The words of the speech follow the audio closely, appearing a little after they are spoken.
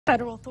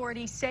Federal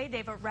authorities say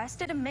they've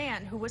arrested a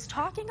man who was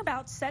talking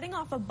about setting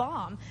off a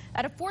bomb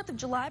at a 4th of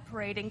July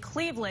parade in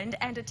Cleveland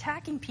and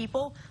attacking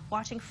people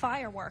watching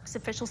fireworks.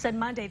 Officials said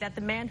Monday that the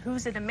man,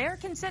 who's an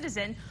American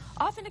citizen,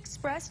 often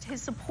expressed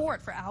his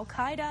support for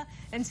al-Qaeda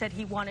and said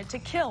he wanted to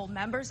kill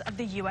members of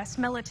the U.S.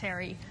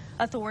 military.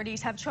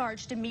 Authorities have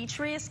charged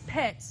Demetrius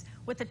Pitts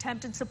with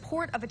attempted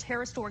support of a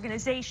terrorist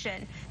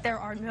organization. There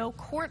are no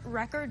court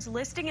records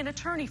listing an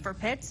attorney for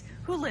Pitts,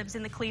 who lives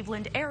in the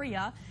Cleveland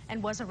area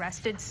and was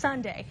arrested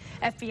Sunday.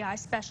 FBI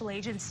Special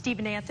Agent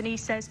Stephen Anthony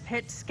says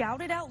Pitts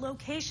scouted out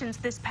locations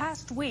this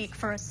past week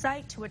for a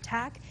site to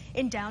attack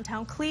in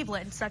downtown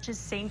Cleveland, such as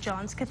St.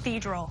 John's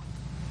Cathedral.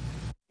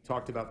 We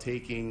talked about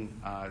taking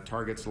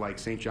targets like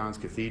St. John's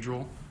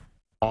Cathedral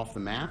off the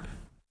map,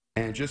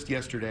 and just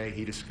yesterday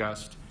he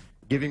discussed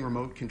giving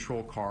remote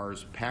control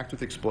cars packed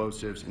with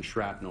explosives and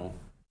shrapnel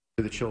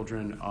to the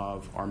children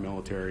of our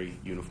military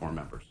uniform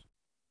members.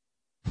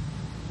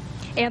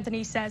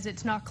 Anthony says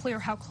it's not clear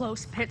how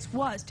close Pitts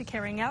was to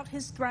carrying out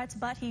his threats,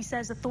 but he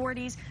says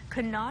authorities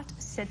could not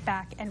sit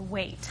back and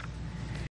wait.